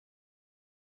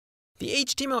The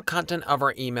HTML content of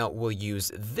our email will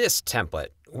use this template,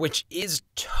 which is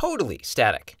totally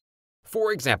static.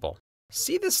 For example,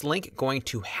 see this link going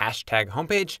to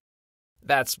 #homepage?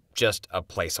 That's just a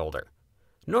placeholder.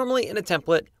 Normally in a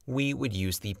template, we would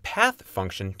use the path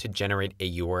function to generate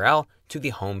a URL to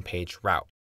the homepage route.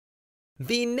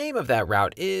 The name of that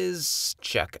route is,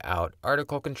 check out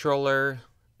article controller.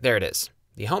 There it is.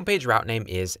 The homepage route name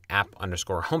is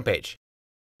app_homepage.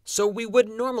 So we would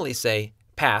normally say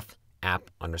path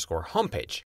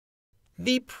app_homepage.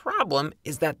 The problem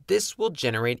is that this will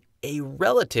generate a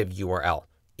relative URL.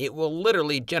 It will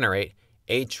literally generate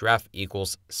href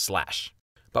 =/.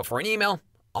 But for an email,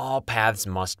 all paths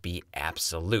must be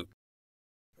absolute.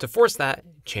 To force that,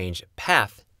 change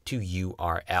path to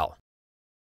URL.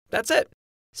 That's it.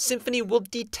 Symfony will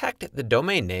detect the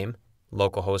domain name,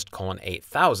 localhost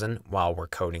 :8000, while we're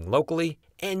coding locally,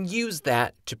 and use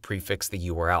that to prefix the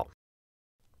URL.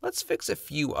 Let's fix a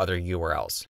few other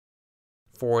URLs.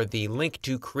 For the link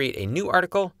to create a new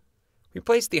article,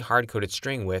 replace the hard-coded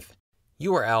string with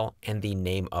URL and the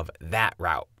name of that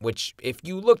route, which, if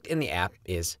you looked in the app,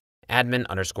 is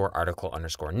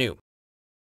admin_article_new.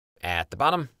 At the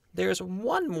bottom, there's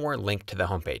one more link to the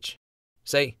homepage.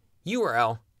 Say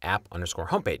URL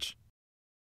app_homepage.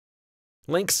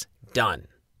 Links done.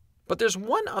 But there's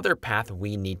one other path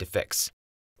we need to fix,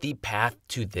 the path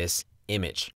to this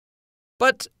image.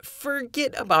 But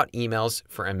forget about emails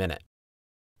for a minute.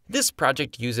 This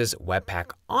project uses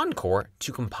Webpack Encore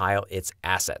to compile its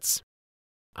assets.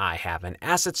 I have an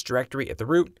assets directory at the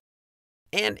root,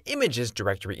 an images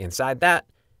directory inside that,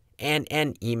 and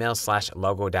an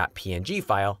email/logo.png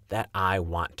file that I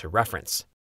want to reference.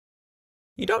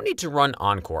 You don't need to run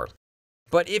Encore,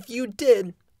 but if you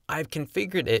did, I've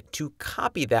configured it to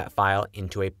copy that file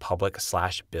into a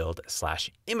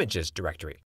public/build/images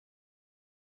directory.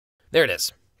 There it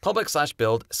is,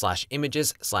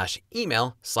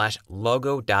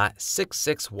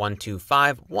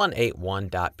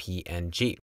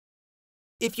 public/build/images/email/logo.66125.181.png.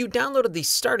 If you downloaded the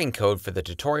starting code for the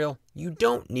tutorial, you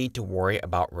don't need to worry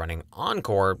about running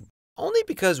Encore, only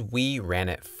because we ran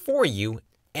it for you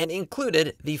and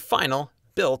included the final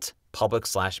built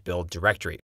public/build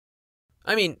directory.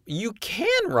 I mean, you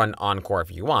can run Encore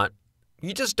if you want,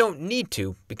 you just don't need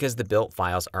to because the built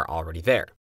files are already there.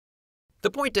 The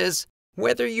point is,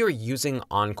 whether you're using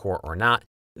Encore or not,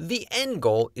 the end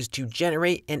goal is to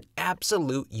generate an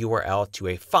absolute URL to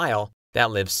a file that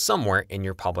lives somewhere in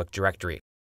your public directory.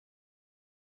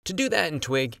 To do that in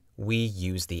Twig, we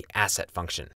use the asset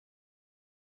function.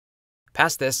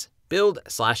 Pass this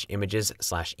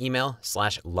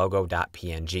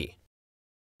build/images/email/logo.png.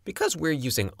 Because we're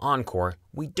using Encore,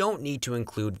 we don't need to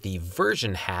include the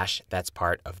version hash that's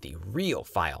part of the real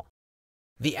file.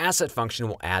 The asset function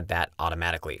will add that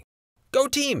automatically. Go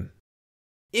team!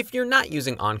 If you're not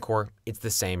using Encore, it's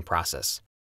the same process.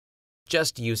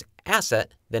 Just use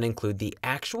asset, then include the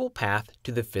actual path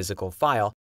to the physical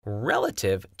file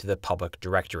relative to the public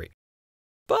directory.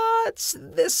 But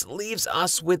this leaves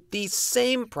us with the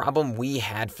same problem we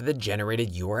had for the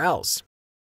generated URLs.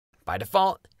 By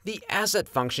default, the asset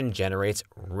function generates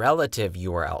relative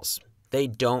URLs. They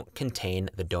don't contain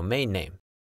the domain name.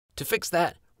 To fix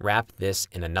that, wrap this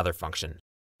in another function,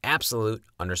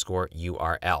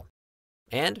 absolute_URL.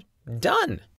 And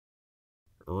done!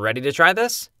 Ready to try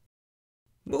this?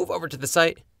 Move over to the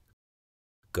site,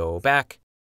 go back,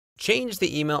 change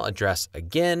the email address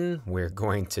again, we're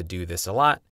going to do this a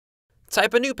lot,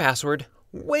 type a new password,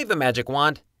 wave a magic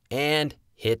wand, and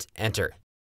hit enter.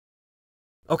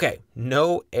 Okay,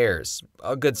 no errors,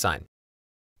 a good sign.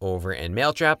 Over in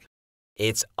Mailtrap,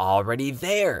 it's already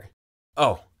there.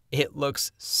 Oh, it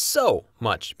looks so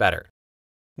much better.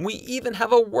 We even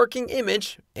have a working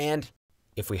image, and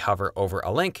if we hover over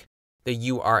a link, the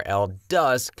URL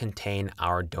does contain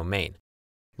our domain,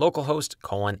 localhost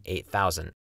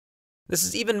 :8000. This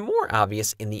is even more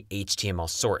obvious in the HTML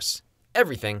source.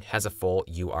 Everything has a full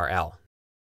URL.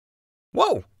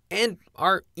 Whoa, and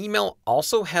our email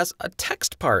also has a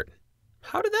text part.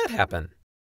 How did that happen?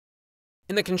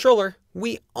 In the controller,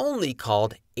 we only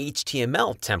called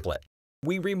HTML template.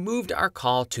 We removed our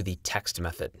call to the text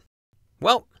method.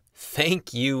 Well,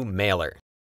 thank you, mailer.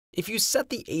 If you set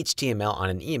the HTML on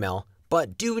an email,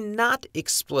 but do not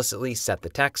explicitly set the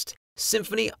text,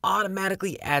 Symfony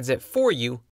automatically adds it for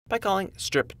you by calling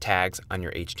strip tags on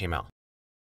your HTML.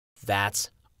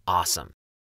 That's awesome.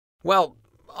 Well,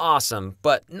 awesome,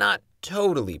 but not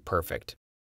totally perfect.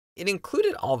 It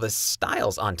included all the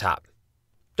styles on top.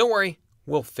 Don't worry,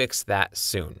 we'll fix that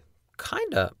soon.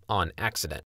 Kinda on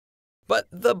accident. But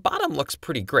the bottom looks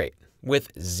pretty great,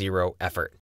 with zero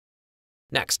effort.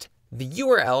 Next, The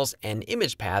URLs and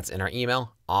image paths in our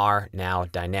email are now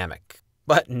dynamic,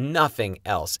 but nothing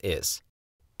else is.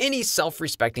 Any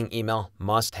self-respecting email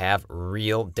must have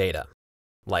real data,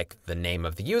 like the name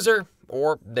of the user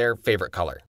or their favorite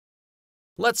color.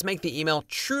 Let's make the email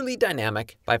truly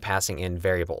dynamic by passing in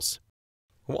variables.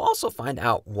 We'll also find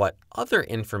out what other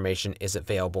information is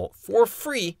available for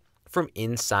free from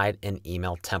inside an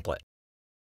email template.